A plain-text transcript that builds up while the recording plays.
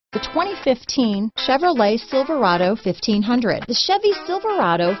The 2015 Chevrolet Silverado 1500. The Chevy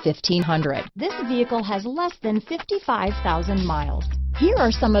Silverado 1500. This vehicle has less than 55,000 miles. Here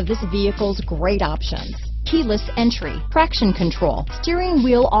are some of this vehicle's great options: keyless entry, traction control, steering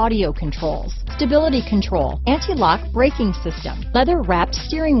wheel audio controls, stability control, anti-lock braking system, leather-wrapped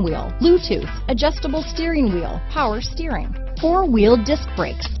steering wheel, Bluetooth, adjustable steering wheel, power steering, four-wheel disc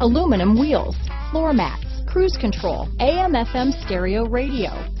brakes, aluminum wheels, floor mats, cruise control, AM/FM stereo radio,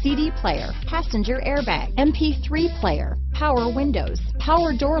 CD player, passenger airbag, MP3 player, power windows,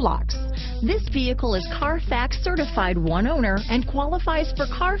 power door locks. This vehicle is Carfax certified one owner and qualifies for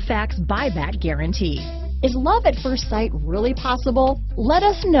Carfax buyback guarantee. Is love at first sight really possible? Let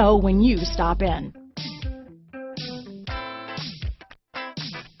us know when you stop in.